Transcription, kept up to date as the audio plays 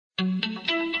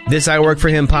This I Work For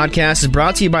Him podcast is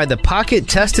brought to you by the Pocket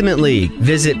Testament League.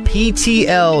 Visit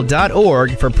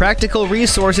PTL.org for practical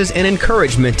resources and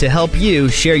encouragement to help you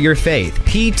share your faith.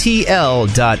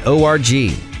 PTL.org.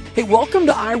 Hey, welcome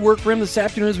to I Work For Him this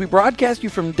afternoon as we broadcast you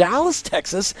from Dallas,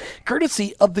 Texas,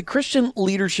 courtesy of the Christian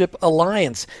Leadership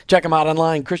Alliance. Check them out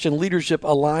online,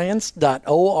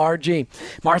 christianleadershipalliance.org.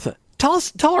 Martha,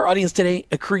 tell our audience today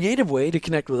a creative way to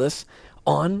connect with us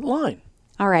online.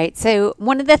 All right. So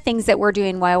one of the things that we're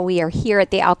doing while we are here at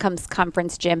the Outcomes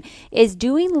Conference, Jim, is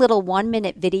doing little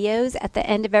 1-minute videos at the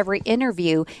end of every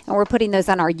interview, and we're putting those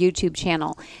on our YouTube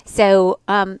channel. So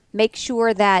make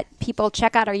sure that people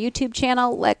check out our YouTube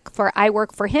channel. Look for I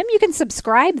Work For Him. You can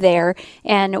subscribe there,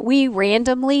 and we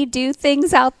randomly do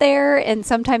things out there, and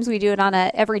sometimes we do it on a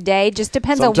every day. Just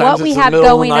depends on what we have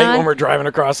going on. When we're driving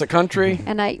across the country.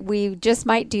 And we just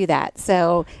might do that.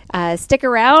 So stick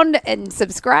around and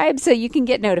subscribe so you can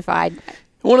get notified.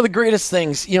 One of the greatest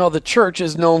things, the church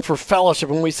is known for fellowship.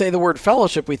 When we say the word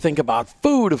fellowship, we think about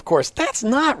food, of course. That's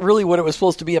not really what it was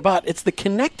supposed to be about. It's the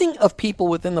connecting of people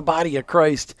within the body of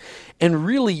Christ and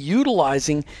really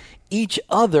utilizing each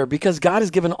other, because God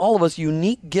has given all of us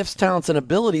unique gifts, talents, and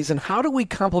abilities. And how do we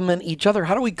complement each other?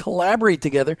 How do we collaborate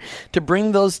together to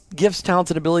bring those gifts,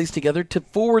 talents, and abilities together to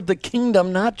forward the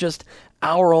kingdom, not just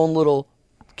our own little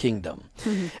kingdom?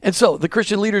 Mm-hmm. And so the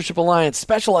Christian Leadership Alliance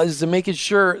specializes in making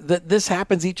sure that this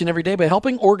happens each and every day by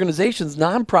helping organizations,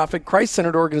 nonprofit,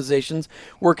 Christ-centered organizations,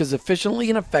 work as efficiently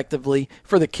and effectively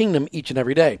for the kingdom each and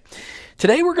every day.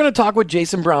 Today we're going to talk with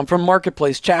Jason Brown from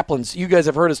Marketplace Chaplains. You guys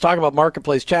have heard us talk about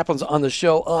Marketplace Chaplains on the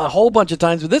show a whole bunch of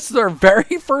times, but this is our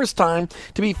very first time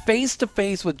to be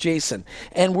face-to-face with Jason.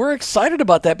 And we're excited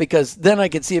about that because then I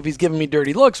can see if he's giving me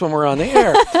dirty looks when we're on the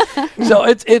air. So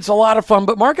it's a lot of fun.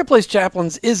 But Marketplace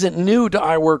Chaplains isn't new to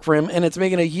I Work For Him, and it's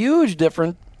making a huge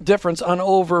difference on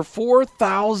over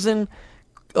 4,000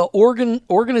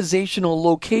 organizational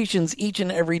locations each and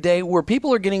every day, where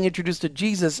people are getting introduced to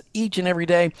Jesus each and every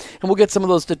day. And we'll get some of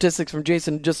those statistics from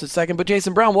Jason in just a second. But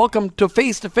Jason Brown, welcome to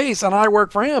Face to Face on I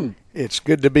Work For Him. It's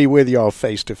good to be with y'all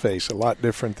face to face. A lot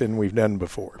different than we've done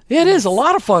before. It is a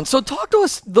lot of fun. So talk to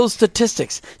us those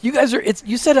statistics. You guys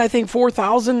you said I think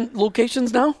 4,000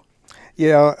 locations now?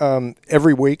 Yeah.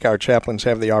 Every week our chaplains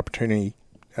have the opportunity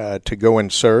to go and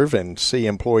serve and see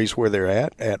employees where they're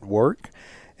at work.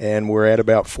 And we're at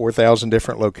about 4,000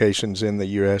 different locations in the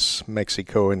U.S.,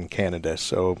 Mexico, and Canada.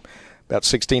 So about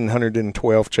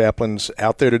 1,612 chaplains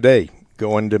out there today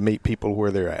going to meet people where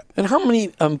they're at. And how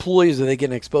many employees are they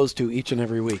getting exposed to each and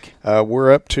every week?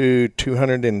 We're up to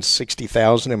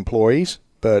 260,000 employees.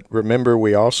 But remember,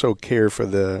 we also care for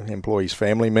the employees'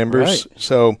 family members. Right.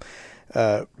 So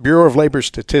Bureau of Labor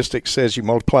Statistics says you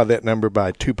multiply that number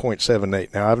by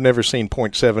 2.78. Now, I've never seen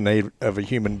 0.78 of a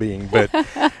human being, but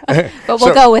but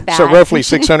we'll go with that. So roughly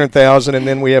 600,000, and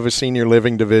then we have a senior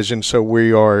living division, so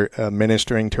we are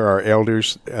ministering to our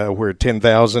elders. We're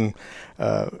 10,000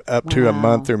 up to a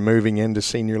month are moving into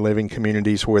senior living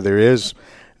communities where there is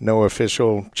no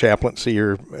official chaplaincy,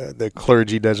 or the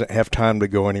clergy doesn't have time to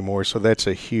go anymore. So that's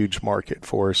a huge market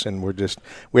for us, and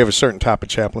we have a certain type of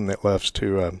chaplain that loves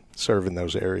to serve in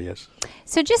those areas.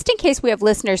 So just in case we have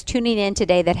listeners tuning in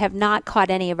today that have not caught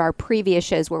any of our previous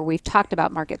shows where we've talked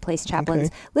about Marketplace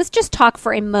Chaplains, let's just talk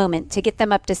for a moment to get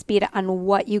them up to speed on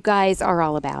what you guys are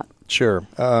all about. Sure.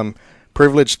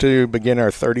 Privileged to begin our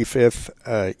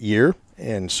 35th year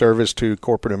in service to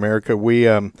corporate America. We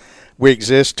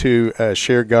exist to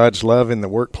share God's love in the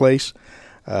workplace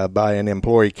by an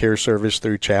employee care service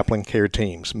through chaplain care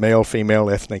teams, male, female,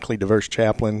 ethnically diverse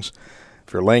chaplains,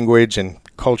 for language and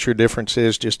culture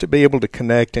differences, just to be able to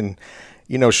connect and,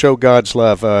 show God's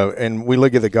love. And we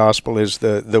look at the gospel as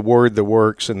the word, the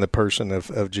works, and the person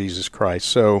of Jesus Christ.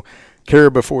 So care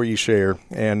before you share.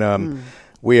 And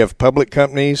we have public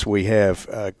companies. We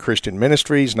have Christian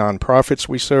ministries, nonprofits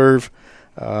we serve.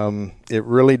 It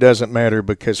really doesn't matter,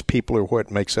 because people are what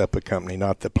makes up a company,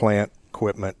 not the plant,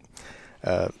 equipment,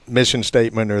 mission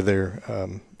statement, or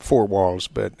their four walls,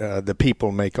 but the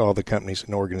people make all the companies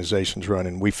and organizations run,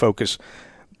 and we focus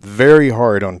very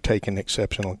hard on taking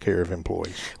exceptional care of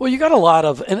employees. Well, you got a lot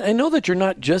of, and I know that you're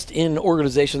not just in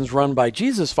organizations run by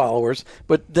Jesus followers,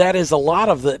 but that is a lot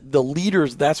of the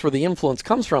leaders. That's where the influence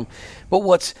comes from. But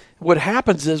what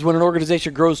happens is when an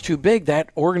organization grows too big, that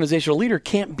organizational leader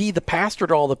can't be the pastor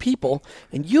to all the people,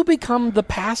 and you become the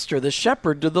pastor, the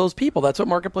shepherd to those people. That's what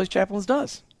Marketplace Chaplains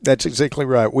does. That's exactly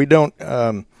right. We don't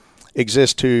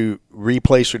exist to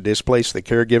replace or displace the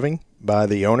caregiving by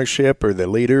the ownership or the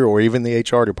leader or even the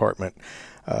HR department.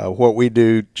 What we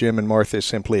do, Jim and Martha, is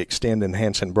simply extend,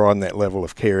 enhance, and broaden that level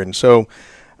of care. And so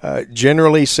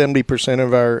Generally, 70%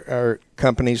 of our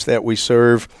companies that we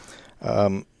serve,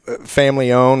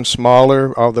 family-owned,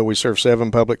 smaller, although we serve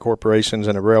 7 public corporations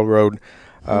and a railroad.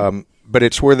 But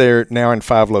it's where they're now in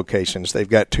 5 locations. They've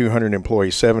got 200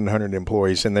 employees, 700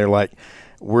 employees, and they're like,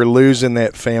 we're losing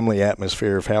that family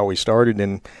atmosphere of how we started.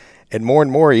 And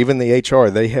more, even the HR,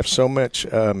 they have so much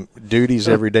duties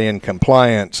every day in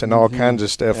compliance and all kinds of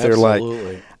stuff. Absolutely.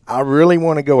 They're like, I really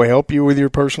want to go help you with your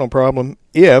personal problem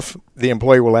if the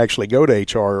employee will actually go to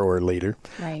HR or a leader.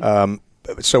 Right.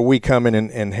 So we come in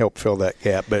and help fill that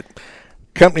gap. But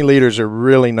company leaders are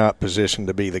really not positioned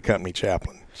to be the company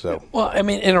chaplain. So, well, I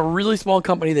mean, in a really small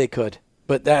company, they could.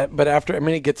 But after, I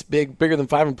mean, it gets bigger than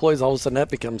 5 employees, all of a sudden that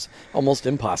becomes almost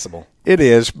impossible. It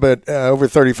is, but over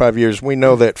 35 years, we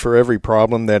know that for every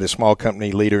problem that a small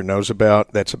company leader knows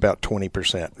about, that's about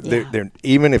 20%. Yeah.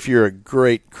 Even if you're a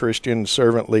great Christian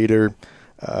servant leader,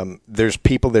 there's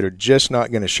people that are just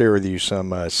not going to share with you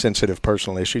some sensitive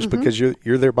personal issues because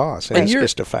you're their boss, and it's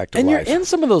just a fact of life. And you're in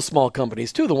some of those small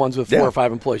companies too, the ones with 4 or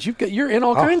 5 employees. You're in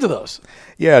all kinds of those.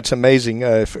 Yeah, it's amazing.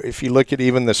 If you look at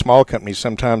even the small companies,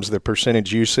 sometimes the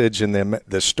percentage usage and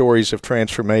the stories of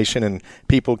transformation and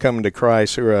people coming to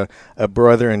Christ, or a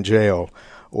brother in jail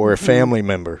or a family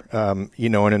member,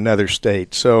 in another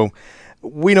state. So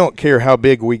we don't care how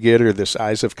big we get or the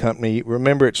size of company.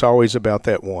 Remember, it's always about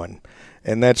that one.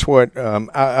 And that's what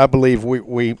I believe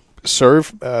we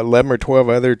serve 11 or 12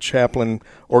 other chaplain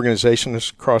organizations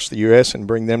across the U.S. and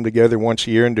bring them together once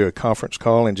a year and do a conference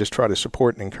call and just try to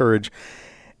support and encourage.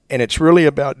 And it's really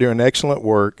about doing excellent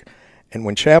work. And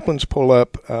when chaplains pull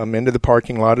up into the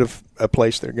parking lot of a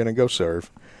place they're going to go serve,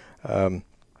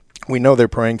 we know they're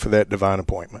praying for that divine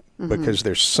appointment because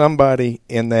there's somebody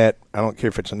in that, I don't care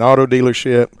if it's an auto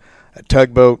dealership, a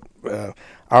tugboat,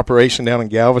 operation down in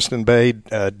Galveston Bay,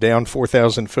 down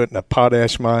 4,000 foot in a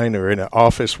potash mine, or in an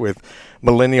office with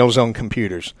millennials on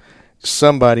computers.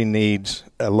 Somebody needs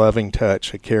a loving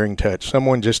touch, a caring touch,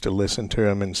 someone just to listen to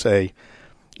them and say,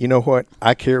 you know what,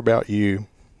 I care about you.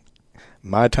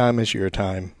 My time is your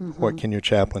time. What can your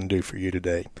chaplain do for you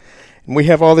today? And we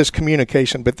have all this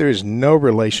communication, but there is no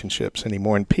relationships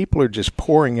anymore, and people are just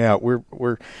pouring out.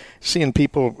 We're seeing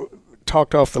people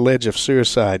talked off the ledge of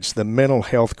suicides, the mental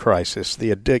health crisis,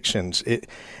 the addictions,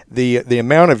 the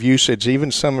amount of usage.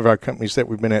 Even some of our companies that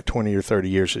we've been at 20 or 30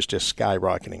 years is just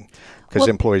skyrocketing because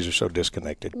employees are so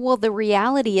disconnected. Well, the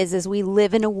reality is we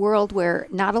live in a world where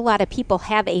not a lot of people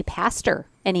have a pastor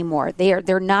anymore.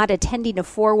 They're not attending a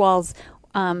 4 walls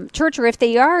church, or if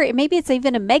they are, maybe it's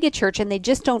even a mega church, and they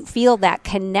just don't feel that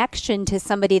connection to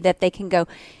somebody that they can go,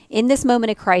 in this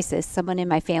moment of crisis, someone in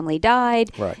my family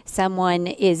died, someone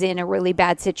is in a really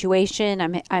bad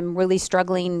situation, I'm really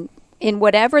struggling in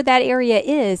whatever that area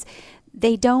is.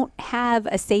 They don't have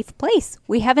a safe place.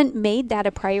 We haven't made that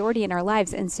a priority in our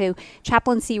lives. And so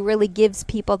chaplaincy really gives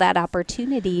people that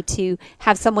opportunity to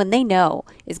have someone they know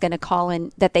is going to call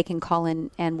in, that they can call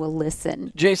in and will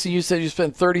listen. Jason, you said you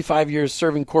spent 35 years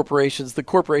serving corporations,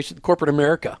 corporate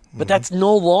America, but that's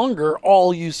no longer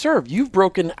all you serve. You've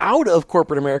broken out of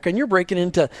corporate America, and you're breaking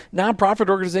into nonprofit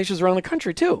organizations around the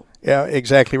country too. Yeah,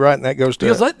 exactly right. And that goes to...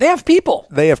 Because they have people.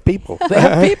 They have people. They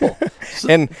have people.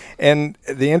 And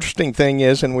the interesting thing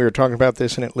is, and we were talking about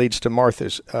this, and it leads to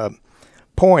Martha's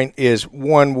point, is,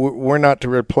 one, we're not to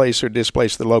replace or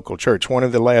displace the local church. One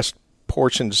of the last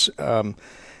portions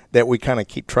that we kind of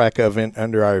keep track of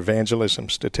under our evangelism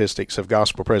statistics of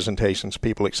gospel presentations,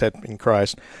 people accepting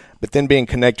Christ, but then being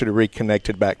connected or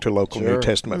reconnected back to local New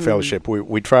Testament fellowship.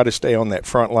 We try to stay on that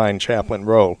frontline chaplain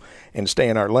role and stay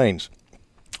in our lanes.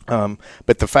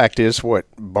 But the fact is,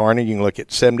 Barney, you can look at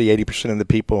 70-80% of the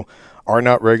people are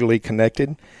not regularly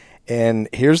connected. And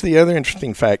here's the other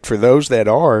interesting fact. For those that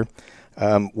are,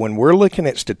 when we're looking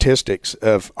at statistics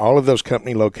of all of those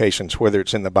company locations, whether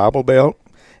it's in the Bible Belt,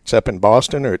 it's up in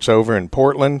Boston, or it's over in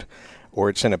Portland, or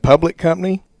it's in a public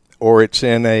company, or it's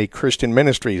in a Christian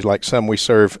ministry like some we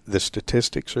serve, the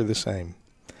statistics are the same.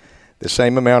 The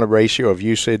same amount of ratio of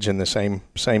usage and the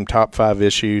same top 5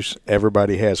 issues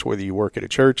everybody has, whether you work at a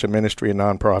church, a ministry, a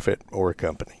nonprofit, or a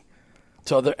company.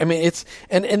 So, it's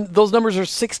and those numbers are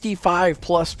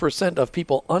 65+% of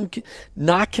people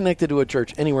not connected to a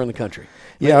church anywhere in the country.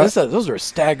 Yeah, those are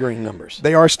staggering numbers.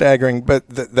 They are staggering, but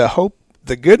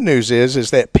the good news is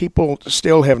that people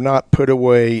still have not put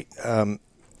away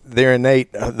their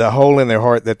innate, the hole in their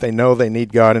heart that they know they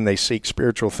need God and they seek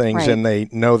spiritual things, and they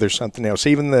know there's something else.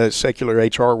 Even the secular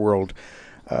HR world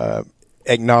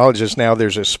acknowledges now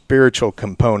there's a spiritual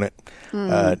component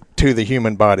to the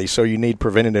human body. So you need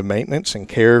preventative maintenance and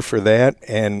care for that.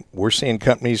 And we're seeing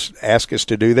companies ask us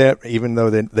to do that, even though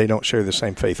they don't share the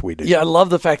same faith we do. Yeah, I love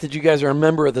the fact that you guys are a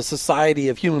member of the Society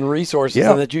of Human Resources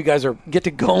and that you guys get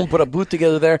to go and put a booth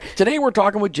together there. Today we're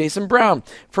talking with Jason Brown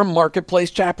from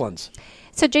Marketplace Chaplains.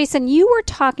 So, Jason, you were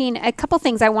talking a couple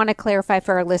things I want to clarify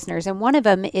for our listeners, and one of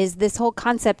them is this whole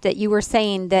concept that you were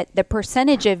saying that the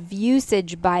percentage of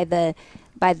usage by the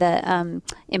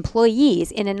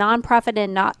employees in a nonprofit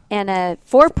and a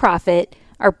for-profit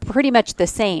are pretty much the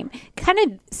same. Kind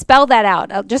of spell that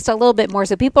out just a little bit more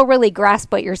so people really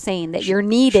grasp what you're saying, that you're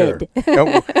needed. Sure.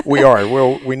 No, we are.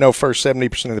 Well, we know first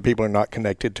 70% of the people are not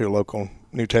connected to a local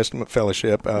New Testament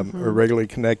fellowship or regularly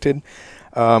connected.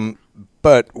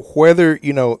 But whether,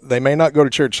 they may not go to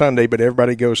church Sunday, but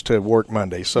everybody goes to work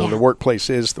Monday. So the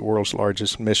workplace is the world's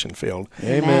largest mission field.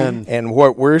 Amen. And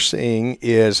what we're seeing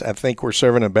is, I think we're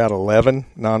serving about 11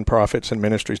 nonprofits and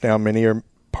ministries now. Many are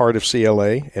part of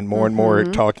CLA, and more are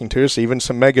talking to us. Even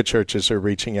some mega churches are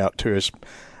reaching out to us.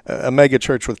 A mega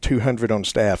church with 200 on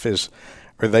staff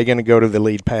are they going to go to the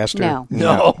lead pastor?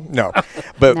 No.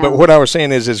 But what I was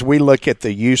saying is, as we look at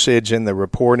the usage and the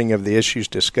reporting of the issues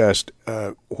discussed,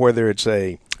 whether it's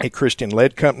a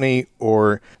Christian-led company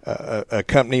or a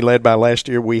company led by, last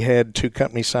year we had 2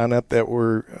 companies sign up that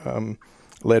were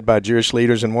led by Jewish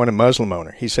leaders and one a Muslim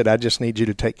owner. He said, I just need you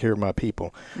to take care of my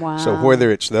people. Wow. So whether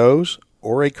it's those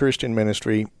or a Christian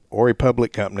ministry or a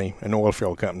public company, an oil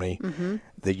field company,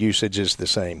 the usage is the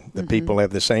same. The people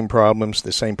have the same problems.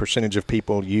 The same percentage of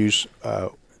people use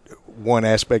one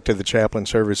aspect of the chaplain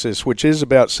services, which is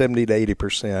about 70 to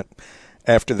 80%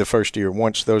 after the first year,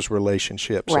 once those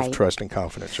relationships of trust and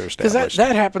confidence are established. Because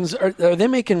that happens. Are they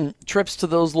making trips to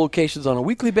those locations on a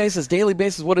weekly basis, daily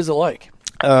basis? What is it like?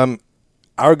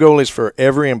 Our goal is for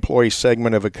every employee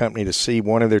segment of a company to see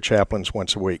one of their chaplains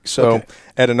once a week. So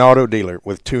at an auto dealer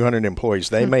with 200 employees,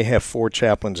 they may have 4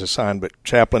 chaplains assigned, but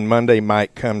Chaplain Monday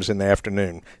Mike comes in the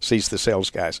afternoon, sees the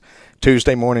sales guys.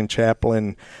 Tuesday morning,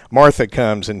 Chaplain Martha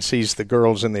comes and sees the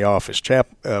girls in the office.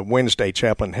 Wednesday,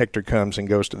 Chaplain Hector comes and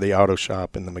goes to the auto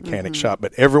shop and the mechanic shop.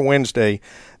 But every Wednesday,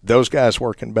 those guys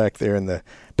working back there in the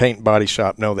paint and body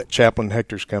shop know that Chaplain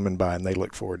Hector's coming by, and they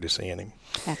look forward to seeing him.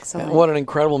 Excellent. What an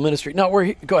incredible ministry. Now,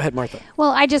 go ahead, Martha.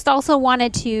 Well, I just also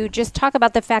wanted to just talk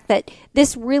about the fact that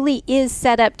this really is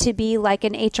set up to be like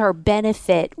an HR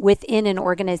benefit within an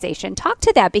organization. Talk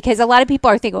to that, because a lot of people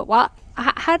are thinking, well,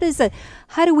 how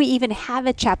do we even have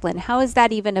a chaplain? How is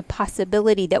that even a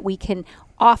possibility that we can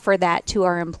offer that to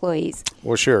our employees?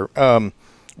 Well, sure.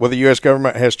 Well, the U.S.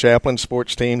 government has chaplains,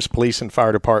 sports teams, police and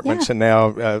fire departments, and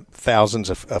now thousands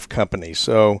of companies.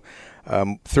 So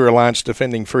through Alliance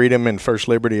Defending Freedom and First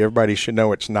Liberty, everybody should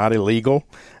know it's not illegal.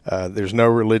 There's no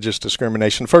religious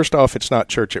discrimination. First off, it's not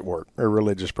church at work or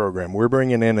religious program. We're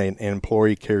bringing in an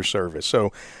employee care service.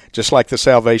 So just like the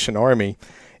Salvation Army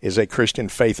is a Christian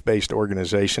faith-based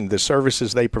organization, the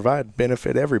services they provide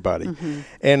benefit everybody.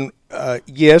 And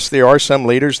yes, there are some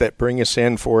leaders that bring us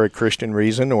in for a Christian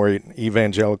reason or an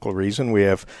evangelical reason. We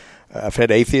have I've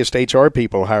had atheist HR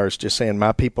people hire us just saying,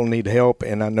 my people need help,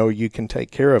 and I know you can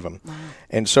take care of them. Wow.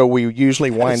 And so we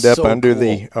usually wind up under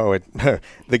the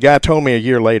guy told me a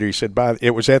year later, he said,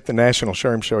 it was at the National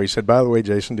Sherm Show, he said, by the way,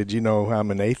 Jason, did you know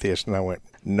I'm an atheist? And I went,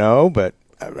 no, but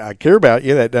I care about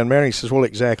you. That doesn't matter. He says, well,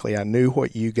 exactly. I knew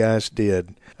what you guys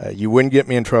did. You wouldn't get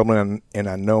me in trouble, and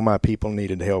I know my people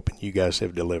needed help, and you guys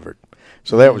have delivered.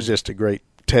 So that was just a great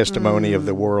testimony of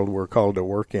the world we're called to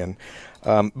work in.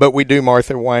 But we do,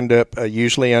 Martha, wind up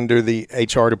usually under the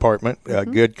HR department,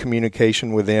 good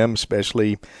communication with them,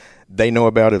 especially they know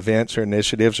about events or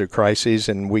initiatives or crises,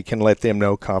 and we can let them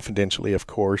know confidentially, of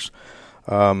course.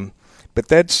 But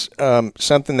that's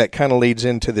something that kind of leads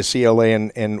into the CLA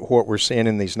and what we're seeing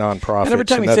in these nonprofits. And every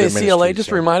time you say CLA,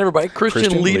 just remind everybody,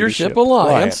 Christian Leadership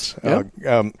Alliance.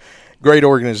 Yep. Great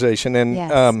organization. And,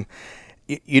 yes.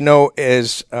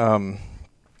 As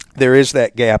there is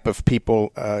that gap of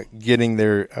people getting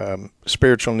their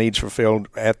spiritual needs fulfilled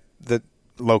at the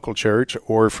local church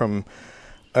or from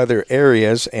other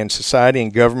areas, and society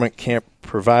and government can't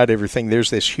provide everything.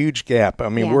 There's this huge gap. I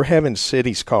mean, we're having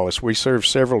cities call us. We serve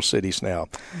several cities now.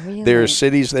 Really? There are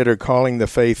cities that are calling the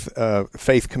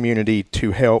faith community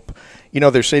to help.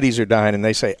 Their cities are dying, and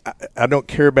they say, I don't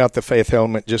care about the faith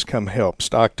element, just come help.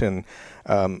 Stockton,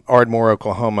 Ardmore,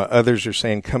 Oklahoma. Others are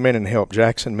saying, come in and help.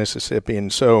 Jackson, Mississippi.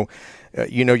 And so,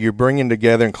 you're bringing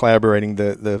together and collaborating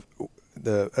the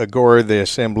Agora, the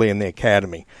Assembly, and the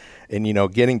Academy, and,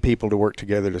 getting people to work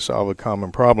together to solve a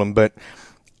common problem. But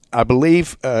I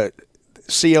believe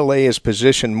CLA is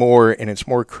positioned more, and it's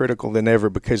more critical than ever,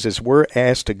 because as we're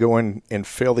asked to go in and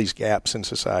fill these gaps in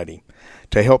society,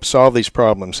 to help solve these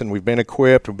problems, and we've been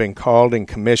equipped, we've been called and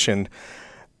commissioned,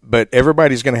 but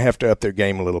everybody's going to have to up their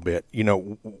game a little bit.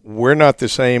 We're not the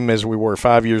same as we were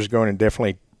 5 years ago, and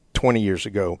definitely 20 years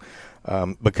ago,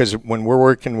 because when we're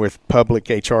working with public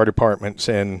HR departments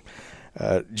and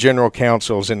general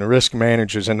counsels and risk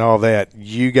managers and all that,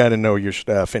 you got to know your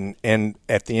stuff, and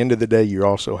at the end of the day, you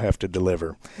also have to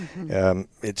deliver.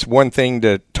 It's one thing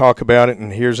to talk about it,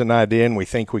 and here's an idea, and we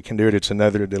think we can do it. It's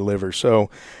another to deliver. So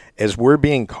as we're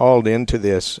being called into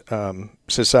this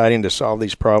society and to solve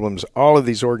these problems, all of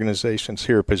these organizations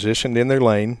here are positioned in their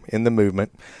lane, in the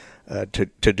movement, to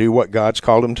do what God's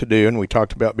called them to do. And we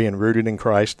talked about being rooted in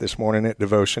Christ this morning at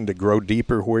Devotion, to grow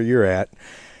deeper where you're at.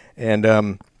 And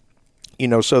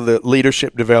so the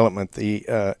leadership development,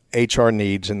 the HR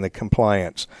needs and the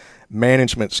compliance,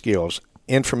 management skills,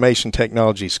 information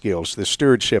technology skills, the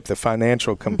stewardship, the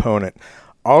financial component,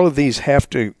 all of these have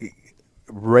to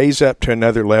raise up to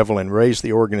another level and raise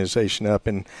the organization up.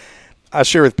 And I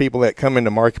share with people that come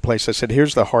into Marketplace, I said,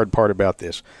 here's the hard part about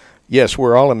this. Yes,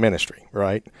 we're all in ministry,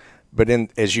 right? But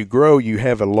as you grow, you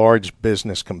have a large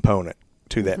business component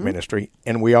to that ministry,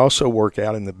 and we also work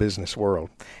out in the business world,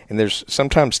 and there's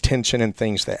sometimes tension and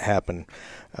things that happen,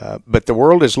 but the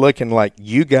world is looking like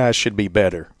you guys should be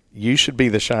better. You should be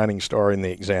the shining star in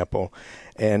the example.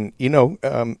 And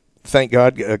thank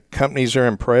God companies are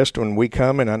impressed when we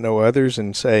come, and I know others,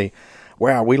 and say,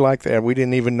 wow, we like that, we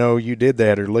didn't even know you did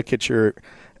that, or look at your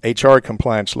HR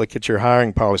compliance, look at your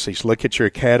hiring policies, look at your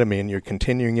academy and your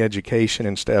continuing education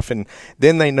and stuff. And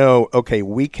then they know, okay,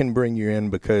 we can bring you in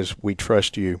because we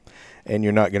trust you, and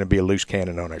you're not going to be a loose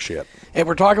cannon on our ship. And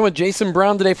we're talking with Jason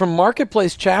Brown today from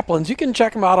Marketplace Chaplains. You can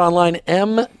check him out online,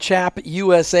 mchapusa.com.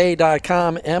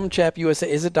 mchapusa,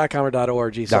 is it .com or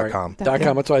 .org? Sorry. .com.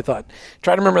 .com, that's what I thought.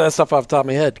 Try to remember that stuff off the top of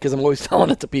my head, because I'm always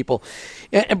telling it to people.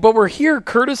 But we're here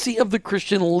courtesy of the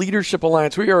Christian Leadership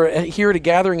Alliance. We are here at a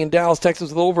gathering in Dallas, Texas,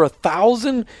 with over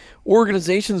 1,000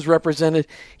 organizations represented,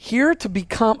 here to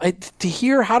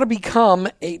hear how to become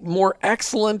a more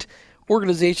excellent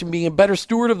organization, being a better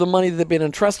steward of the money that they've been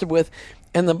entrusted with,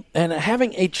 and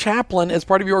having a chaplain as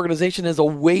part of your organization is a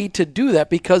way to do that,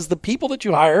 because the people that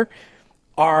you hire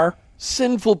are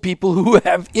sinful people who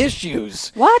have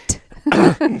issues. What?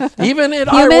 Even at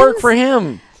I Work for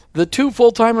Him, the 2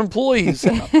 full-time employees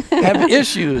have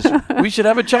issues. We should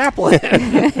have a chaplain.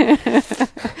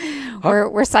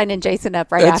 We're signing Jason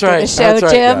up after the show, that's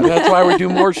right. Jim. Yeah, that's why we do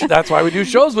more. That's why we do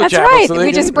shows with that's chaplains. Right. So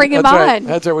we just bring him on. Right.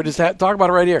 That's right. We just talk about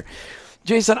it right here.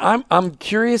 Jason, I'm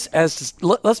curious as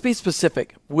to, let's be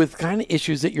specific with kind of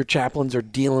issues that your chaplains are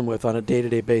dealing with on a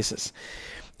day-to-day basis.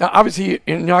 Now, obviously,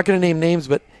 you're not going to name names,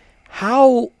 but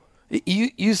how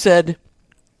you said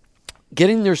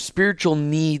getting their spiritual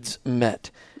needs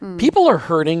met. People are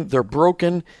hurting. They're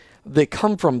broken. They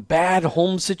come from bad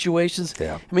home situations.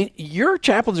 Yeah. I mean, your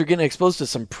chaplains are getting exposed to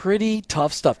some pretty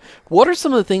tough stuff. What are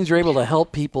some of the things you're able to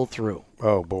help people through?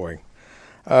 Oh, boy.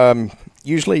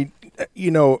 Usually,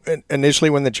 initially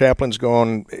when the chaplains go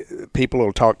on, people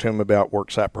will talk to them about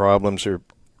worksite problems or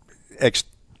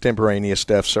extemporaneous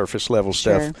stuff, surface level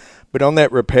stuff. But on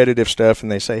that repetitive stuff,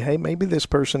 and they say, hey, maybe this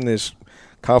person is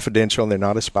confidential and they're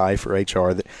not a spy for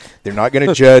HR. They're not going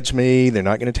to judge me. They're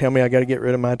not going to tell me I got to get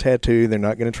rid of my tattoo. They're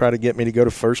not going to try to get me to go to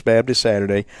First Baptist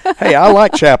Saturday. Hey, I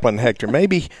like Chaplain Hector.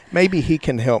 Maybe he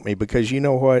can help me, because you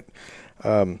know what?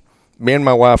 Me and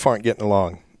my wife aren't getting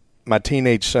along. My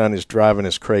teenage son is driving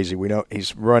us crazy.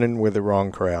 He's running with the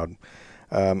wrong crowd.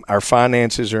 Our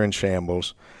finances are in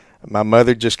shambles. My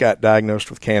mother just got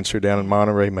diagnosed with cancer down in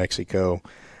Monterrey, Mexico.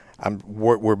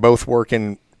 We're both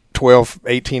working 12,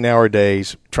 18-hour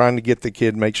days, trying to get the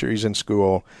kid, make sure he's in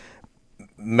school,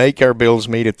 make our bills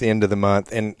meet at the end of the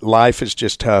month, and life is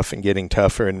just tough and getting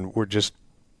tougher, and we're just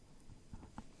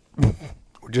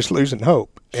losing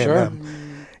hope. Sure.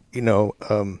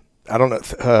 And, I don't know,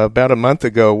 about a month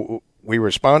ago, we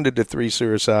responded to 3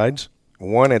 suicides,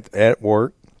 1 at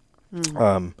work,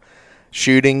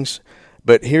 shootings.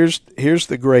 But here's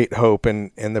the great hope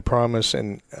and the promise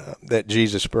and that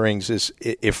Jesus brings is,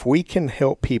 if we can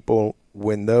help people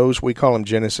when those, we call them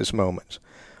Genesis moments,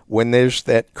 when there's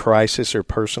that crisis or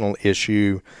personal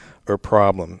issue or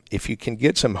problem, if you can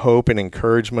get some hope and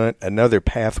encouragement, another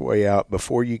pathway out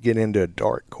before you get into a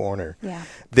dark corner,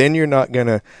 then you're not going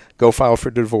to go file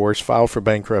for divorce, file for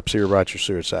bankruptcy, or write your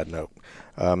suicide note.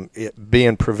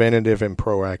 Being preventative and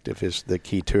proactive is the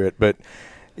key to it. But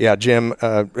yeah, Jim,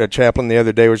 a chaplain the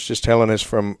other day was just telling us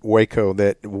from Waco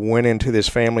that went into this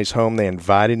family's home. They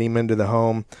invited him into the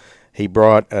home. He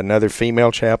brought another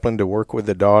female chaplain to work with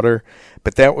the daughter,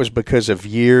 but that was because of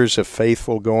years of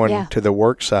faithful going to the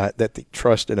work site that they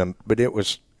trusted him. But it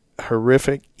was a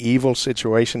horrific, evil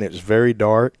situation. It was very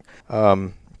dark,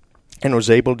 and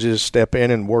was able to just step in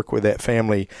and work with that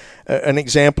family. An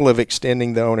example of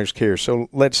extending the owner's care. So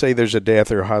let's say there's a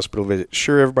death or a hospital visit.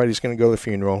 Sure, everybody's going to go to the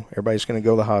funeral. Everybody's going to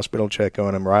go to the hospital, check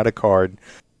on them, write a card.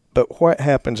 But what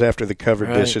happens after the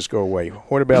covered dishes go away?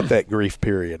 What about that grief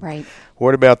period? Right.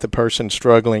 What about the person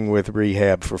struggling with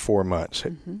rehab for 4 months?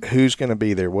 Who's going to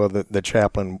be there? Well, the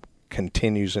chaplain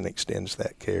continues and extends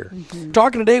that care.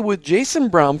 Talking today with Jason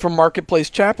Brown from Marketplace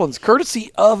Chaplains,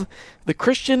 courtesy of the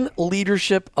Christian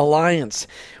Leadership Alliance.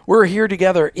 We're here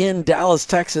together in Dallas,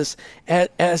 Texas,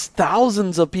 as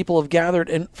thousands of people have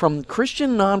gathered from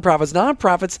Christian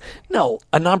nonprofits. No,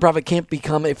 a nonprofit can't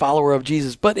become a follower of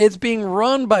Jesus, but it's being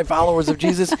run by followers of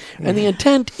Jesus, and the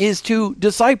intent is to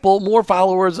disciple more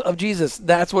followers of Jesus.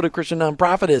 That's what a Christian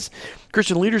nonprofit is.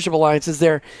 Christian Leadership Alliance is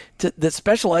there that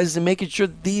specializes in making sure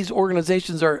that these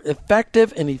organizations are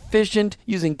effective and efficient,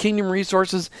 using kingdom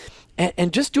resources,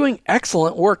 and just doing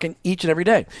excellent work in each and every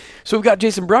day. So we've got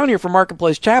Jason Brown here from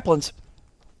Marketplace Chaplains.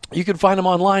 You can find him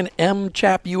online,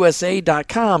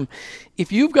 mchapusa.com.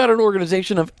 If you've got an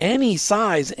organization of any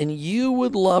size and you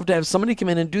would love to have somebody come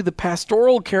in and do the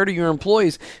pastoral care to your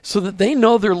employees so that they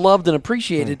know they're loved and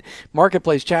appreciated,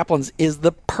 Marketplace Chaplains is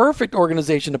the perfect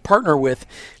organization to partner with.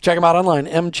 Check them out online,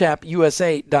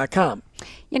 mchapusa.com.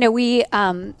 You know, we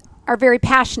are very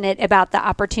passionate about the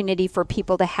opportunity for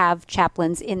people to have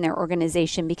chaplains in their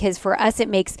organization, because for us it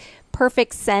makes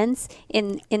perfect sense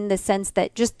in the sense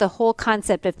that just the whole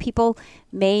concept of people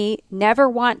may never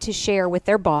want to share with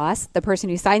their boss, the person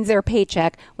who signs their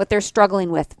paycheck, what they're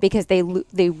struggling with, because they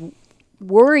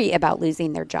worry about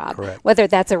losing their job. Correct. Whether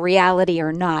that's a reality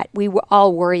or not. We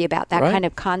all worry about that kind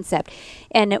of concept.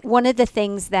 And one of the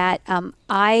things that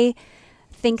I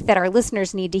think that our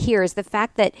listeners need to hear is the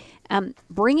fact that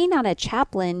bringing on a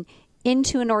chaplain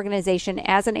into an organization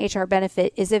as an HR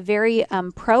benefit is a very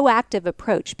proactive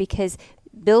approach, because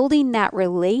building that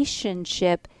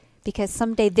relationship, because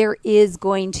someday there is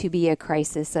going to be a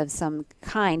crisis of some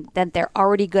kind, that they're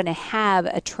already going to have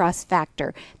a trust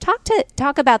factor.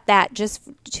 Talk about that just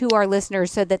to our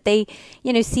listeners so that they,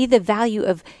 see the value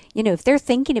of, if they're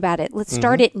thinking about it, let's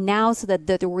start it now so that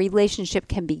the relationship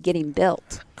can be getting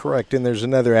built. Correct. And there's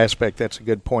another aspect. That's a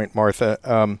good point,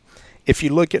 Martha. If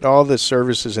you look at all the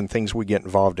services and things we get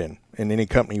involved in any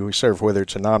company we serve, whether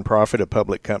it's a nonprofit, a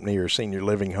public company, or a senior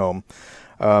living home,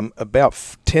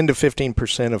 about 10 to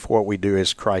 15% of what we do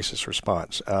is crisis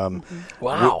response.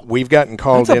 Wow. We've gotten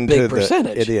called That's a into big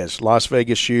percentage. It is Las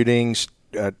Vegas shootings,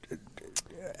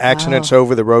 accidents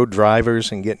over the road,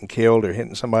 drivers and getting killed or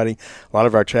hitting somebody. A lot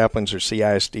of our chaplains are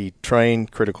CISD trained,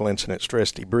 critical incident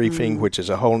stress debriefing, which is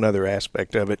a whole nother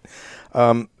aspect of it.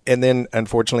 And then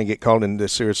unfortunately get called into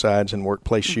suicides and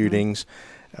workplace shootings,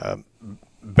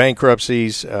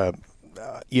 bankruptcies,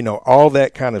 all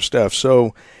that kind of stuff.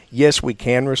 So yes, we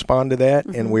can respond to that,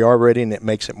 and we are ready, and it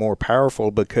makes it more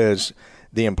powerful because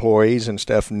the employees and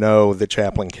stuff know the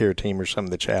chaplain care team or some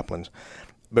of the chaplains.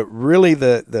 But really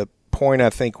the point I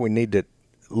think we need to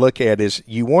look at is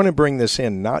you want to bring this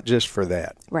in not just for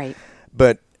that. Right.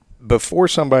 But before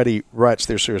somebody writes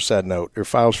their suicide note or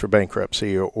files for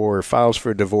bankruptcy or files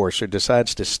for divorce or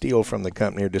decides to steal from the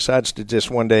company or decides to just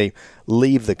one day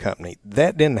leave the company,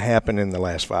 that didn't happen in the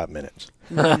last 5 minutes.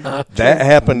 That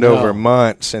happened over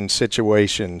months and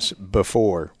situations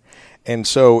before. And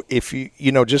so if you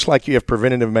just like you have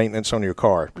preventative maintenance on your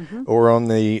car or on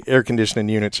the air conditioning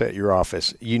units at your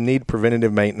office, you need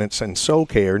preventative maintenance and soul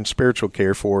care and spiritual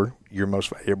care for your most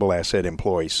valuable asset,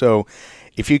 employees. So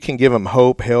if you can give them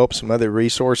hope, help, some other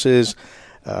resources,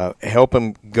 help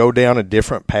them go down a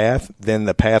different path than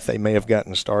the path they may have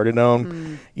gotten started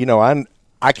on.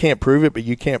 I can't prove it, but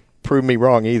you can't prove me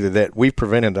wrong either, that we've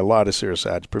prevented a lot of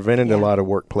suicides, prevented a lot of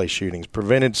workplace shootings,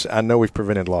 I know we've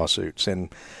prevented lawsuits and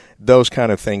those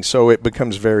kind of things. So it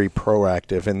becomes very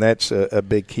proactive, and that's a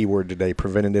big key word today,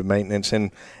 preventative maintenance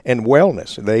and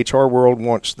wellness. The HR world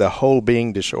wants the whole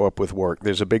being to show up with work.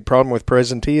 There's a big problem with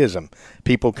presenteeism.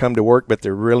 People come to work, but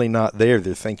they're really not there.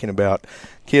 They're thinking about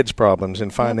kids' problems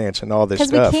and finance and all this stuff.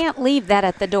 Because we can't leave that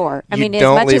at the door. I mean, as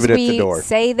don't much leave as it at we the door.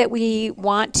 say that we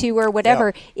want to or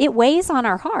whatever, it weighs on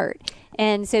our heart.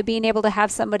 And so being able to have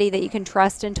somebody that you can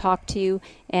trust and talk to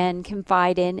and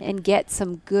confide in and get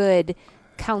some good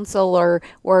counsel or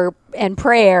and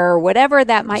prayer or whatever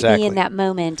that might be in that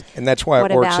moment. And that's why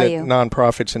what it works at value.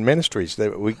 nonprofits and ministries.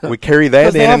 We carry that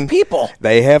in. They have people.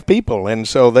 They have people, and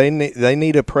so they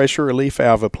need a pressure relief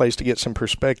valve, a place to get some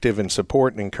perspective and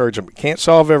support and encouragement. Can't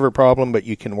solve every problem, but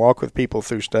you can walk with people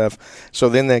through stuff, so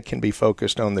then they can be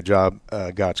focused on the job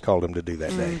God's called them to do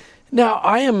that day. Now,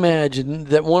 I imagine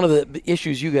that one of the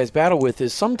issues you guys battle with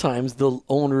is sometimes the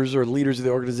owners or leaders of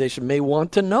the organization may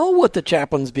want to know what the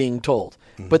chaplain's being told.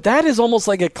 But that is almost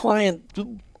like a client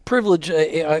privilege,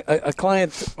 a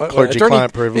client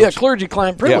Clergy-client privilege. Yeah,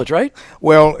 clergy-client privilege, right?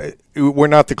 Well, we're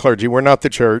not the clergy. We're not the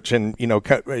church. And, a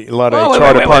lot of wait,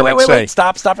 HR departments say,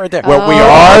 Stop right there. well, we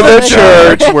are the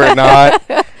church. We're not.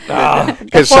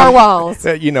 The four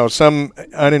walls. Some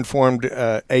uninformed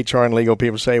HR and legal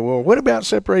people say, well, what about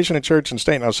separation of church and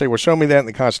state? And I'll say, well, show me that in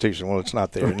the Constitution. Well, it's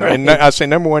not there. And I say,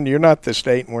 number one, you're not the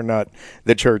state and we're not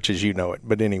the church as you know it.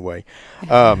 But anyway.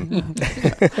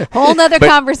 Whole nother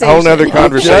conversation. Whole nother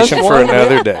conversation for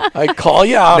another day. I call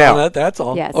you out now, on that. That's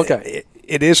all. Yes. Okay.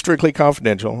 It is strictly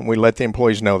confidential, and we let the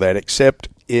employees know that, except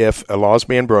if a law is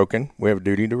being broken. We have a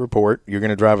duty to report. You're going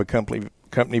to drive a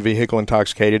company vehicle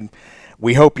intoxicated.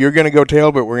 We hope you're going to go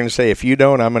tell, but we're going to say, if you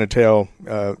don't, I'm going to tell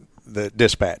the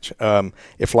dispatch.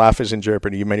 If life is in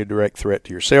jeopardy, you made a direct threat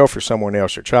to yourself or someone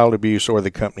else, or child abuse, or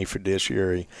the company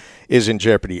fiduciary is in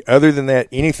jeopardy. Other than that,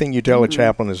 anything you tell a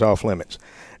chaplain is off limits.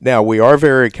 Now, we are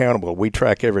very accountable. We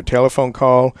track every telephone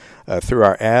call through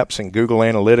our apps and Google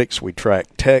Analytics. We track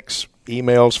texts,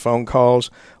 emails, phone calls,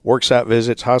 worksite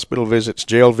visits, hospital visits,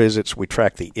 jail visits. We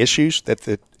track the issues that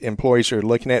the employees are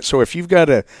looking at. So if you've got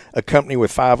a company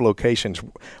with 5 locations,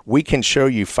 we can show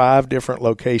you 5 different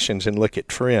locations and look at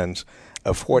trends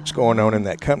of what's going on in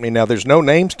that company. Now, there's no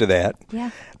names to that,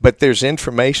 but there's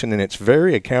information, and it's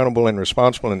very accountable and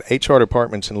responsible, and HR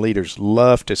departments and leaders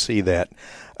love to see that.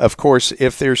 Of course,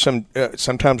 if there's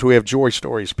sometimes we have joy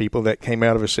stories, people that came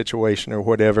out of a situation or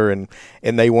whatever, and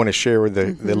they want to share with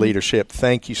the leadership.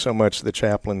 Thank you so much. The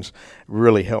chaplains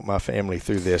really helped my family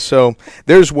through this. So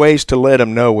there's ways to let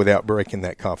them know without breaking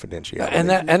that confidentiality.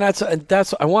 And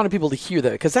that's I wanted people to hear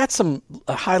that, because that's a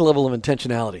high level of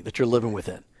intentionality that you're living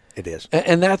within. It is.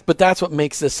 But that's what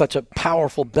makes this such a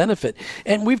powerful benefit.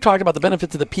 And we've talked about the benefit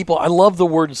to the people. I love the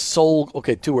word soul.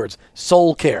 Okay, 2 words.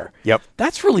 Soul care. Yep.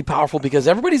 That's really powerful, because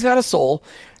everybody's got a soul,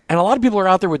 and a lot of people are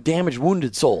out there with damaged,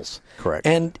 wounded souls. Correct.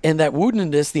 And that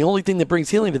woundedness, the only thing that brings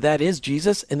healing to that is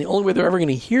Jesus, and the only way they're ever going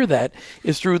to hear that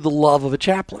is through the love of a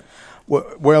chaplain.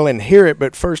 Well, and hear it,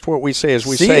 but first what we say is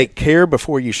say care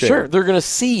before you share. Sure, they're going to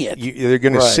see it. They're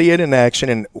going to see it in action,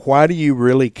 and why do you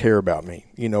really care about me?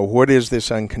 What is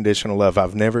this unconditional love?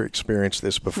 I've never experienced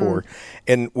this before.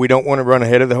 And we don't want to run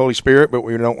ahead of the Holy Spirit, but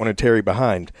we don't want to tarry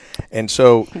behind. And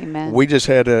so we just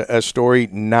had a story,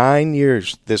 9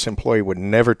 years this employee would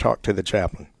never talk to the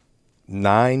chaplain.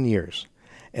 9 years.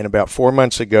 And about 4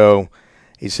 months ago,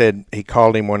 he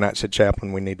called him one night and said,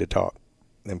 "Chaplain, we need to talk."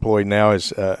 The employee now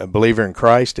is a believer in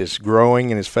Christ, is growing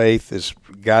in his faith, has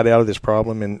got out of this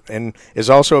problem, and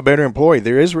is also a better employee.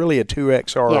 There is really a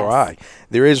 2x ROI. Yes.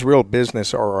 There is real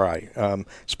business ROI,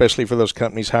 especially for those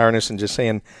companies hiring us and just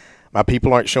saying, my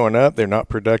people aren't showing up, they're not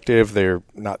productive, they're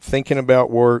not thinking about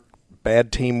work,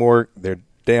 bad teamwork, they're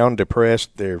down,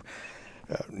 depressed, they're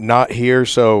not here,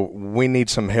 so we need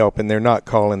some help, and they're not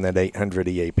calling that 800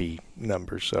 EAP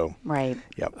number. So right.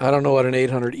 Yep. I don't know what an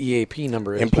 800 EAP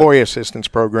number is. Employee Assistance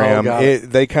Program.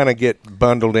 They kind of get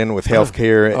bundled in with health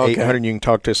care. Okay. 800, you can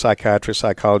talk to a psychiatrist,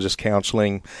 psychologist,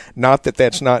 counseling. Not that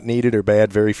that's not needed or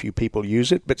bad. Very few people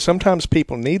use it, but sometimes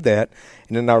people need that.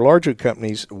 And in our larger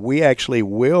companies, we actually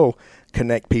will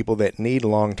connect people that need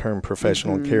long-term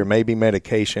professional care, maybe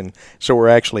medication, so we're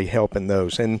actually helping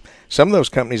those. And some of those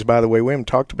companies, by the way, we haven't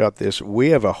talked about this,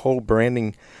 we have a whole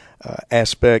branding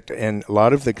aspect, and a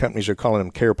lot of the companies are calling them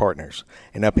care partners.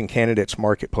 And up in Canada, it's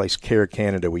Marketplace Care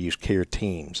Canada. We use care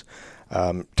teams,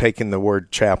 taking the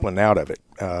word chaplain out of it.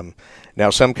 Now,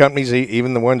 some companies,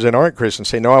 even the ones that aren't Christian,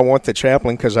 say, no, I want the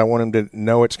chaplain because I want them to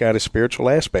know it's got a spiritual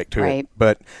aspect to it.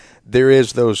 But there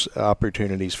is those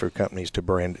opportunities for companies to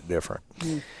brand it different.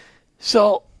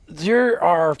 So there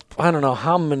are, I don't know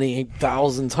how many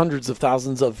thousands, hundreds of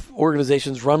thousands of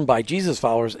organizations run by Jesus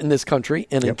followers in this country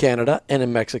and in Canada and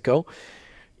in Mexico.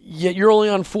 Yet you're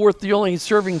only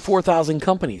serving 4,000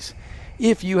 companies.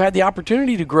 If you had the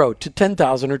opportunity to grow to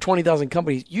 10,000 or 20,000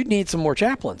 companies, you'd need some more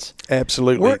chaplains.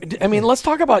 Absolutely. Let's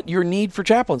talk about your need for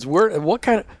chaplains.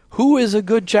 Who is a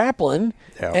good chaplain,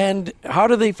 and how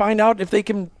do they find out if they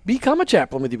can become a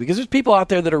chaplain with you? Because there's people out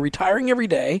there that are retiring every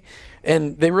day,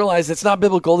 and they realize it's not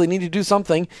biblical. They need to do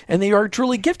something, and they are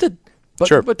truly gifted.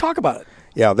 But talk about it.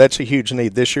 Yeah, that's a huge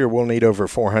need. This year we'll need over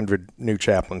 400 new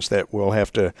chaplains that we'll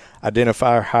have to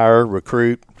identify, hire,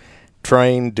 recruit,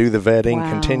 train, do the vetting,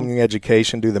 Wow. continuing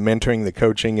education, do the mentoring, the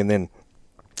coaching, and then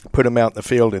put them out in the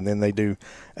field, and then they do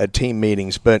team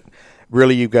meetings. But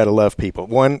really, you've got to love people.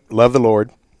 One, love the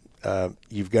Lord.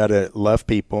 You've got to love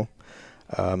people.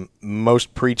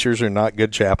 Most preachers are not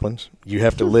good chaplains. You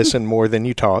have to listen more than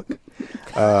you talk.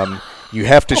 You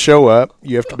have to show up.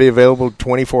 You have to be available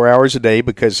 24 hours a day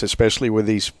because, especially with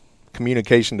these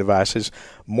communication devices,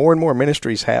 more and more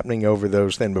ministries happening over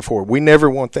those than before. We never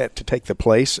want that to take the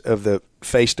place of the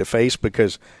face-to-face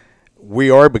because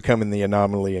we are becoming the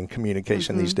anomaly in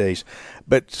communication these days.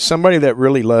 But somebody that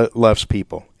really loves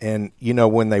people. And, you know,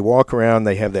 when they walk around,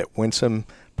 they have that winsome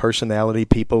personality.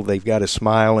 People, they've got a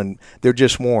smile, and they're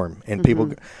just warm. And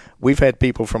people, we've had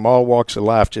people from all walks of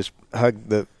life just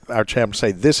hug our chaplain,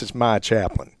 say, "This is my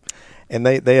chaplain." And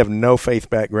they have no faith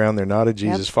background. They're not a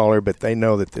Jesus follower, but they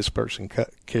know that this person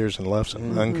cares and loves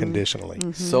them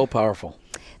unconditionally. So powerful.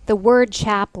 The word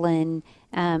chaplain,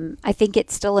 I think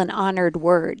it's still an honored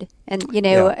word. And, you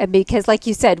know, because like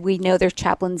you said, we know there's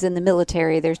chaplains in the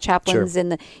military, there's chaplains in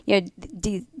the, you know,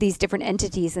 these different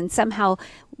entities. And somehow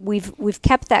we've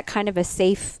kept that kind of a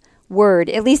safe word,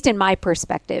 at least in my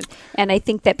perspective. And I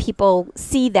think that people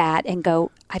see that and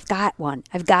go, I've got one.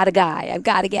 I've got a guy. I've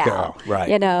got a gal. Right.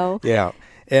 You know? Yeah.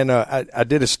 And I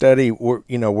did a study where,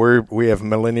 you know, we have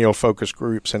millennial focus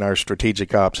groups in our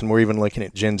strategic ops, and we're even looking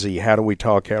at Gen Z. How do we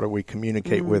talk? How do we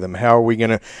communicate with them? How are we going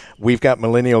to – we've got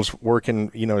millennials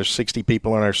working, you know, there's 60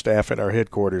 people on our staff at our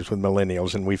headquarters with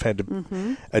millennials, and we've had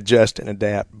to adjust and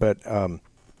adapt. But,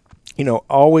 you know,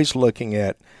 always looking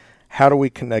at how do we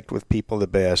connect with people the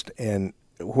best, and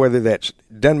whether that's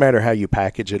 – doesn't matter how you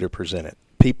package it or present it.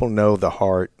 People know the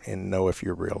heart and know if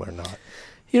you're real or not.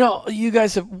 You know, you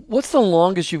guys have, what's the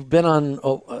longest you've been on,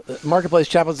 Marketplace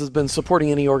Chaplains has been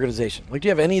supporting any organization? Like, do you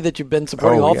have any that you've been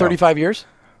supporting all 35 years?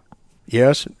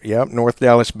 Yes. Yep. North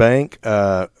Dallas Bank.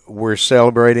 We're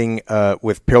celebrating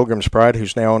with Pilgrim's Pride,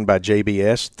 who's now owned by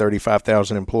JBS,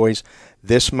 35,000 employees.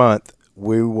 This month,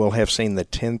 we will have seen the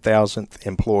 10,000th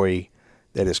employee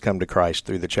that has come to Christ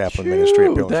through the chaplain ministry at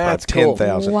Pilgrim's Pride. That's cool.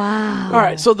 10,000. Wow. All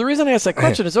right, so the reason I asked that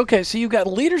question is, okay, so you've got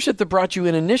leadership that brought you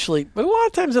in initially, but a lot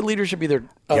of times that leadership either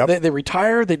they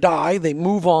retire, they die, they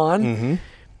move on,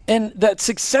 and that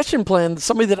succession plan,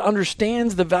 somebody that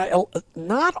understands the value,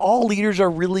 not all leaders are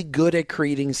really good at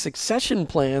creating succession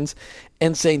plans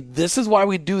and saying, this is why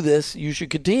we do this, you should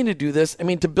continue to do this. I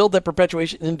mean, to build that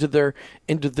perpetuation into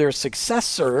their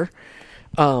successor.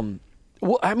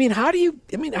 Well, I mean, how do you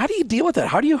deal with that?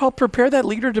 How do you help prepare that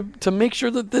leader to make sure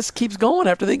that this keeps going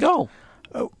after they go?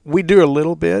 We do a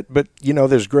little bit, but, you know,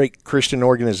 there's great Christian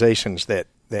organizations that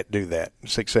do that,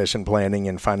 succession planning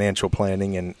and financial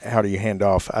planning, and how do you hand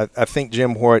off. I think,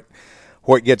 Jim, what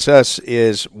gets us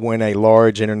is when a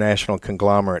large international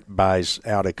conglomerate buys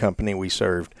out a company we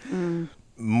served.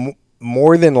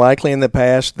 More than likely in the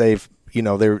past, they're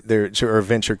a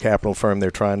venture capital firm.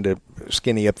 They're trying to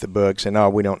skinny up the books,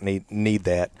 and we don't need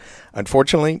that.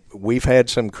 Unfortunately, we've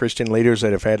had some Christian leaders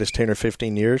that have had us 10 or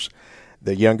 15 years.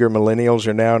 The younger millennials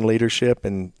are now in leadership,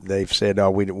 and they've said,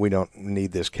 we don't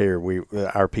need this care.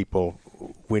 Our people,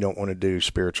 we don't want to do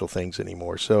spiritual things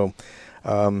anymore. So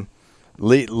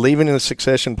leaving a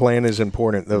succession plan is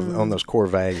important on those core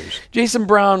values. Jason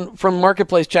Brown from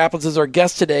Marketplace Chaplains is our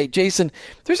guest today. Jason,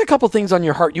 there's a couple things on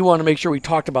your heart you want to make sure we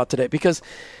talked about today, because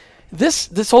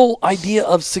this whole idea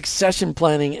of succession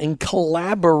planning and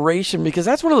collaboration, because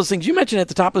that's one of those things you mentioned at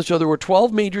the top of the show. There were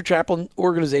 12 major chaplain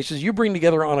organizations you bring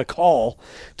together on a call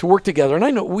to work together. And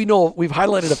we've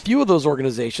highlighted a few of those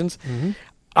organizations.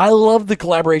 I love the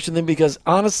collaboration thing because,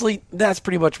 honestly, that's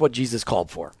pretty much what Jesus called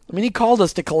for. I mean, he called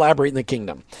us to collaborate in the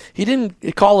kingdom. He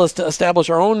didn't call us to establish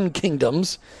our own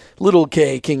kingdoms, little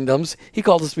k kingdoms. He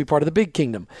called us to be part of the big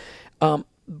kingdom. And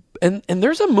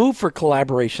there's a move for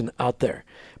collaboration out there.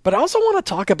 But I also want to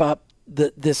talk about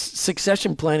this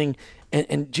succession planning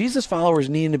and Jesus followers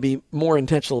needing to be more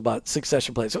intentional about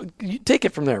succession planning. So you take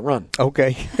it from there. Run.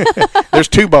 Okay. There's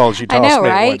two balls you toss. I know, me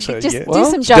at right? once, so Just yeah. do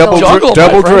some juggle.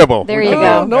 Double dribble. There you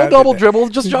go. No double dribble,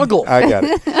 just juggle. I got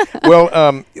it.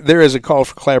 Well, there is a call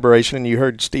for collaboration, and you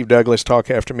heard Steve Douglas talk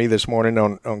after me this morning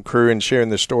on Crew and sharing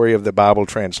the story of the Bible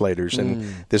translators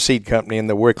and the Seed Company and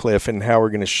the Wycliffe and how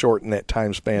we're going to shorten that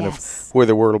time span of where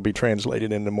the word will be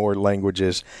translated into more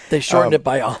languages. They shortened it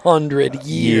by 100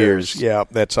 years. Yeah,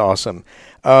 that's awesome.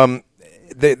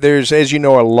 There's, as you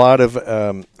know, a lot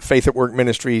of Faith at Work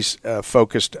ministries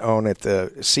focused on at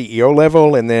the CEO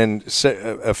level, and then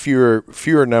a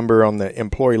fewer number on the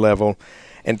employee level,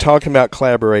 and talking about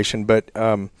collaboration. But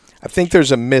I think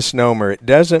there's a misnomer. It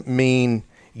doesn't mean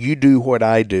you do what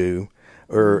I do,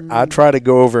 or I try to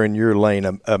go over in your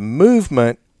lane. A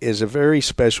movement is a very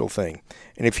special thing.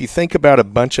 And if you think about a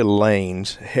bunch of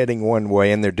lanes heading one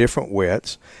way and they're different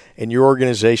widths, and your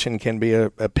organization can be a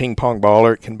ping pong ball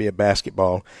or it can be a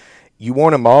basketball, you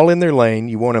want them all in their lane.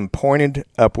 You want them pointed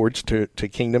upwards to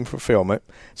kingdom fulfillment.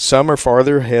 Some are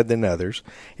farther ahead than others.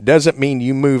 It doesn't mean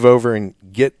you move over and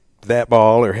get that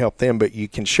ball or help them, but you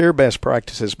can share best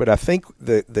practices. But I think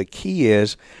the key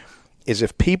is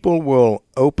if people will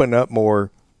open up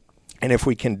more, and if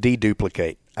we can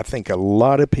deduplicate. I think a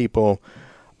lot of people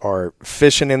are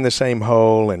fishing in the same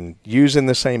hole and using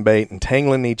the same bait and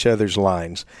tangling each other's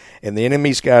lines. And the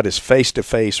enemy's got is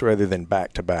face-to-face rather than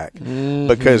back-to-back.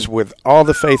 Because with all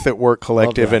the Faith at Work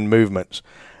Collective and movements,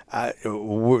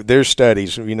 there's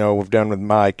studies, we've done with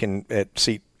Mike and at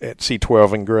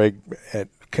C12 and Greg at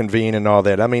Convene and all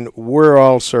that. I mean, we're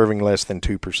all serving less than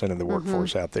 2% of the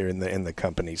workforce out there in the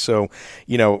company. So,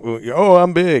 oh,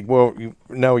 I'm big. Well,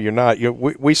 no, you're not.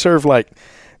 We serve like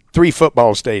 3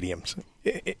 football stadiums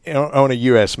on a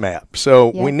U.S. map. So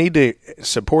we need to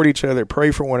support each other,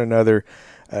 pray for one another,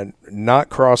 not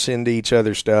cross into each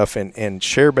other's stuff, and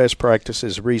share best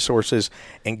practices, resources,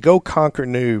 and go conquer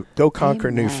new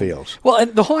fields. Well,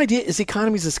 and the whole idea is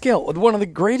economies of scale. One of the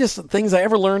greatest things I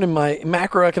ever learned in my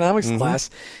macroeconomics class,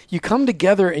 you come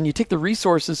together and you take the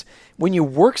resources. When you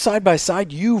work side by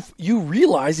side, you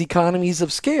realize economies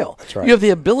of scale. That's right. You have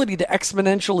the ability to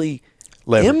exponentially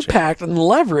impact and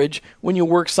leverage when you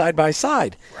work side by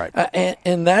side. Right.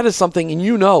 And that is something, and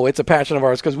it's a passion of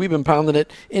ours because we've been pounding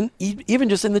it even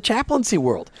just in the chaplaincy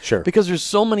world. Sure. Because there's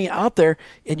so many out there,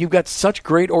 and you've got such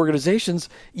great organizations,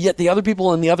 yet the other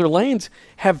people in the other lanes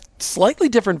have slightly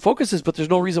different focuses, but there's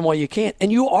no reason why you can't.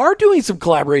 And you are doing some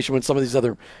collaboration with some of these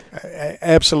other...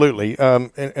 Absolutely.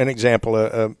 An example,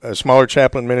 a smaller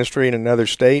chaplain ministry in another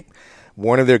state,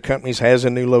 one of their companies has a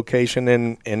new location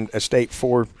in a state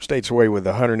 4 states away with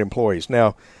 100 employees.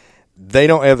 Now, they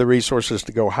don't have the resources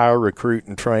to go hire, recruit,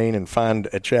 and train and find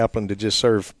a chaplain to just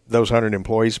serve those 100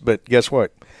 employees. But guess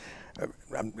what?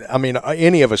 I mean,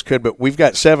 any of us could, but we've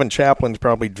got 7 chaplains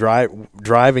probably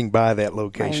driving by that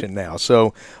location now.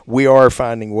 So we are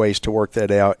finding ways to work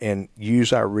that out and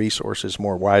use our resources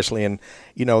more wisely. And,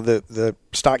 the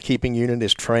stock keeping unit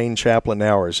is trained chaplain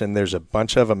hours, and there's a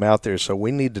bunch of them out there. So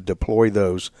we need to deploy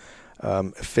those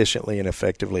efficiently and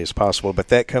effectively as possible. But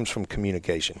that comes from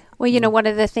communication. Well, one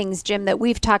of the things, Jim, that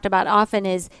we've talked about often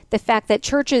is the fact that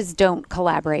churches don't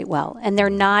collaborate well, and they're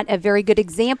not a very good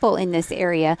example in this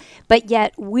area. But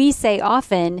yet we say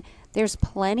often there's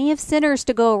plenty of sinners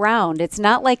to go around. It's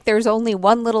not like there's only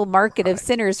one little market of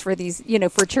sinners for these,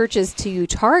 for churches to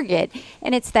target.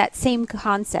 And it's that same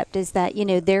concept is that,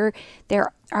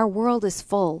 our world is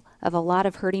full of a lot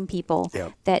of hurting people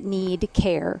that need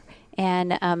care.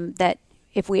 And that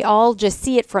if we all just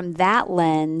see it from that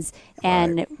lens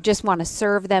and just want to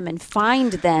serve them and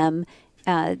find them,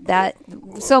 that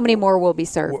so many more will be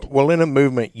served. Well, in a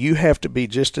movement, you have to be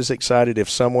just as excited if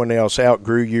someone else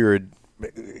outgrew you or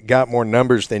got more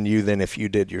numbers than you than if you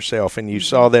did yourself. And you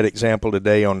saw that example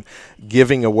today on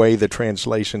giving away the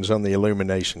translations on the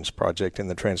Illuminations project and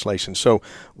the translations. So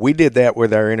we did that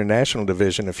with our international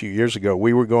division a few years ago.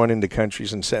 We were going into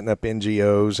countries and setting up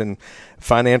NGOs and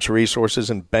financial resources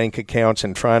and bank accounts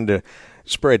and trying to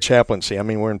spread chaplaincy. I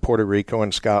mean, we're in Puerto Rico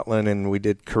and Scotland, and we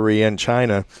did Korea and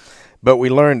China. But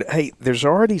we learned, hey, there's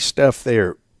already stuff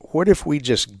there. What if we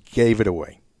just gave it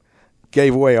away?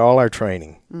 Gave away all our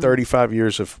training, 35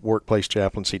 years of workplace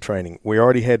chaplaincy training. We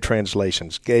already had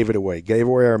translations, gave it away, gave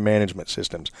away our management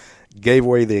systems, gave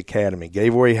away the academy,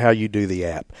 gave away how you do the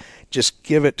app. Just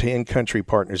give it to in-country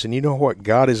partners. And you know what?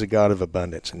 God is a God of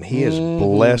abundance, and He has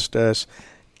blessed us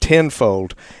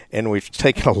tenfold, and we've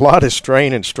taken a lot of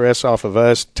strain and stress off of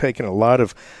us, taken a lot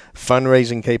of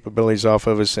fundraising capabilities off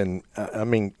of us, and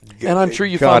and I'm sure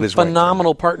you God found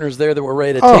phenomenal partners there that were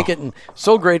ready to take it, and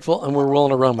so grateful, and we're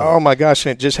willing to run with it. Oh my gosh,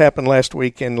 and it just happened last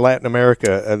week in Latin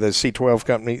America. The C12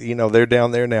 company, they're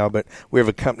down there now, but we have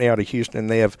a company out of Houston, and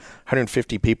they have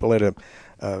 150 people at a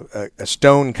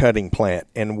stone cutting plant,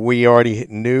 and we already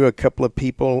knew a couple of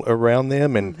people around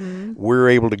them, and we were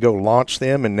able to go launch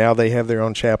them, and now they have their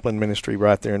own chaplain ministry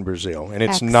right there in Brazil, and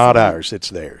it's not ours, it's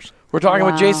theirs. We're talking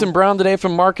with Jason Brown today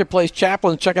from Marketplace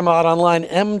Chaplains. Check him out online,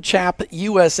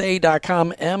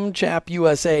 mchapusa.com,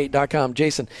 mchapusa.com.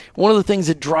 Jason, one of the things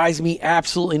that drives me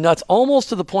absolutely nuts, almost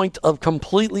to the point of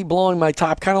completely blowing my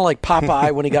top, kind of like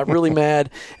Popeye when he got really mad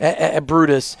at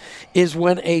Brutus, is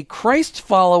when a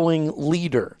Christ-following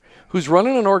leader who's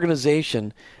running an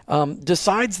organization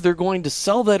decides they're going to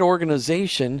sell that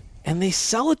organization, and they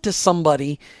sell it to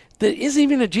somebody that isn't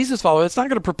even a Jesus follower, it's not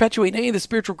going to perpetuate any of the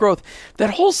spiritual growth.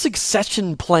 That whole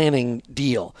succession planning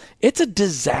deal, it's a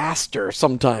disaster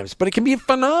sometimes, but it can be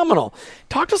phenomenal.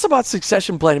 Talk to us about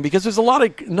succession planning, because there's a lot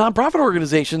of nonprofit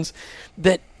organizations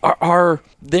that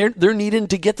they're needing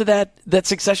to get to that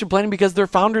succession planning because their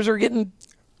founders are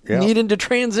needing to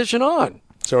transition on.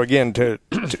 So again,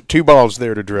 two balls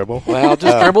there to dribble. Well,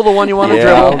 just dribble the one you want to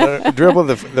dribble. Dribble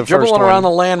the first dribble one. around the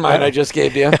landmine I just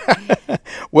gave you.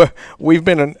 Well, we've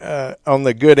been on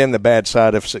the good and the bad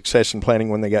side of succession planning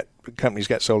when companies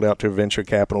got sold out to a venture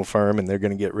capital firm, and they're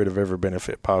going to get rid of every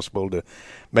benefit possible to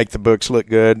make the books look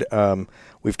good.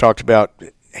 We've talked about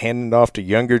handing it off to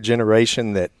younger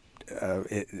generation that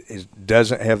it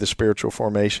doesn't have the spiritual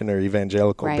formation or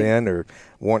evangelical bent or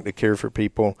wanting to care for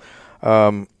people.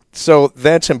 So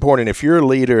that's important. If you're a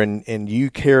leader and you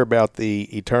care about the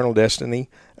eternal destiny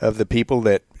of the people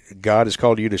that God has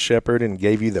called you to shepherd and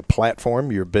gave you the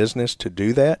platform, your business, to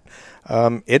do that,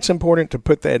 it's important to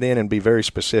put that in and be very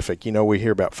specific. We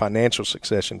hear about financial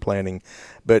succession planning,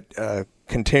 but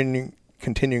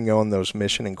continuing on those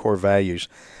mission and core values.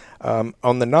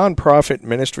 On the nonprofit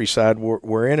ministry side,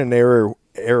 we're in an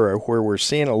era where we're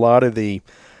seeing a lot of the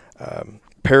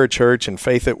parachurch and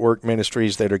faith at work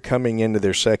ministries that are coming into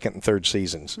their second and third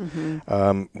seasons,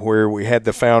 where we had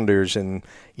the founders and,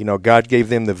 God gave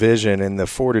them the vision and the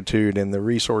fortitude and the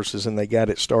resources, and they got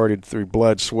it started through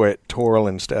blood, sweat, toil,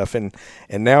 and stuff. And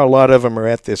now a lot of them are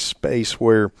at this space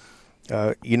where,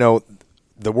 the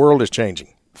world is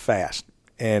changing fast,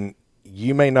 and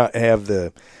you may not have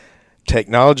the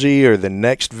technology or the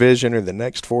next vision or the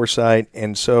next foresight.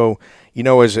 And so,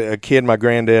 as a kid, my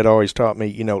granddad always taught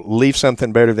me, leave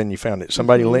something better than you found it.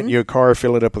 Somebody lent you a car,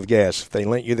 fill it up with gas. If they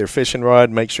lent you their fishing rod,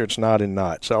 make sure it's knot in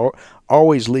knot. So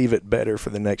always leave it better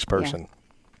for the next person.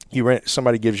 Yeah.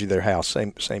 Somebody gives you their house,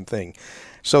 same thing.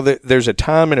 So there's a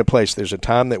time and a place. There's a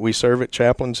time that we serve at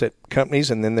chaplains at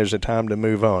companies, and then there's a time to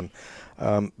move on.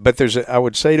 But I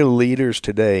would say to leaders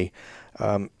today,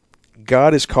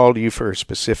 God has called you for a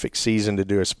specific season to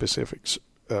do a specific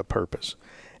purpose.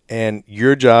 And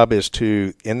your job is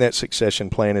in that succession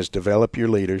plan, is develop your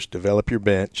leaders, develop your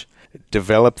bench,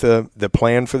 develop the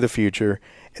plan for the future.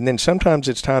 And then sometimes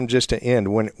it's time just to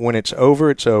end. When it's over,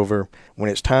 it's over. When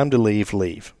it's time to leave,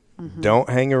 leave. Mm-hmm. Don't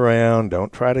hang around.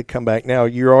 Don't try to come back. Now,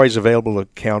 you're always available to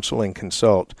counsel and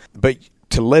consult. But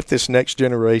to let this next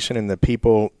generation and the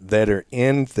people that are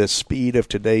in the speed of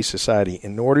today's society,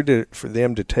 in order for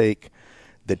them to take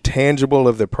the tangible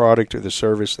of the product or the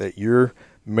service that your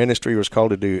ministry was called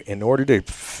to do, in order to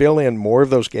fill in more of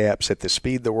those gaps at the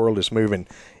speed the world is moving,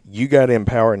 you got to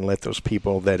empower and let those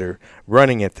people that are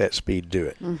running at that speed do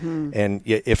it. Mm-hmm. And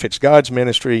if it's God's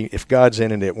ministry, if God's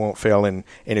in it, it won't fail. And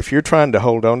if you're trying to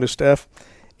hold on to stuff,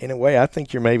 in a way, I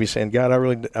think you're maybe saying, God, I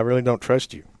really don't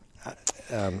trust you.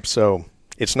 So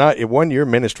it wasn't your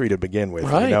ministry to begin with.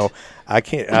 Right.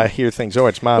 I hear things,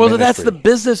 it's my ministry. ministry. Well, that's the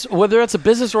business, whether that's a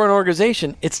business or an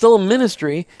organization, it's still a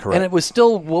ministry. Correct. And it was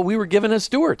still what we were given as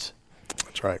stewards.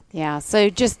 That's right. Yeah, so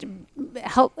just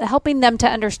helping them to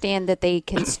understand that they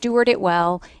can steward it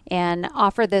well and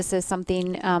offer this as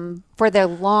something for the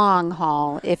long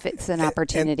haul if it's an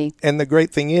opportunity. And the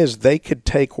great thing is they could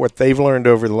take what they've learned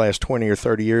over the last 20 or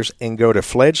 30 years and go to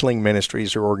fledgling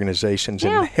ministries or organizations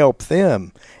and help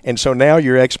them. And so now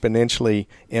you're exponentially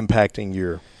impacting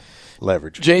your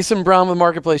leverage. Jason Brown with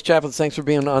Marketplace Chaplains, thanks for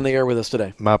being on the air with us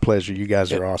today. My pleasure. You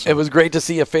guys are awesome. It was great to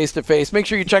see you face-to-face. Make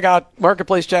sure you check out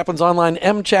Marketplace Chaplains online,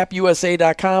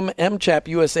 mchapusa.com,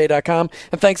 mchapusa.com.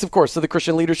 And thanks, of course, to the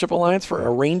Christian Leadership Alliance for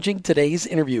arranging today's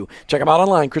interview. Check them out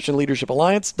online,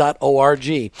 christianleadershipalliance.org.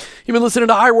 You've been listening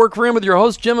to I Work for Him with your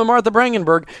hosts, Jim and Martha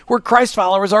Brangenberg. We're Christ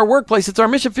followers, our workplace, it's our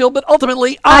mission field, but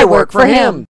ultimately, I work for Him.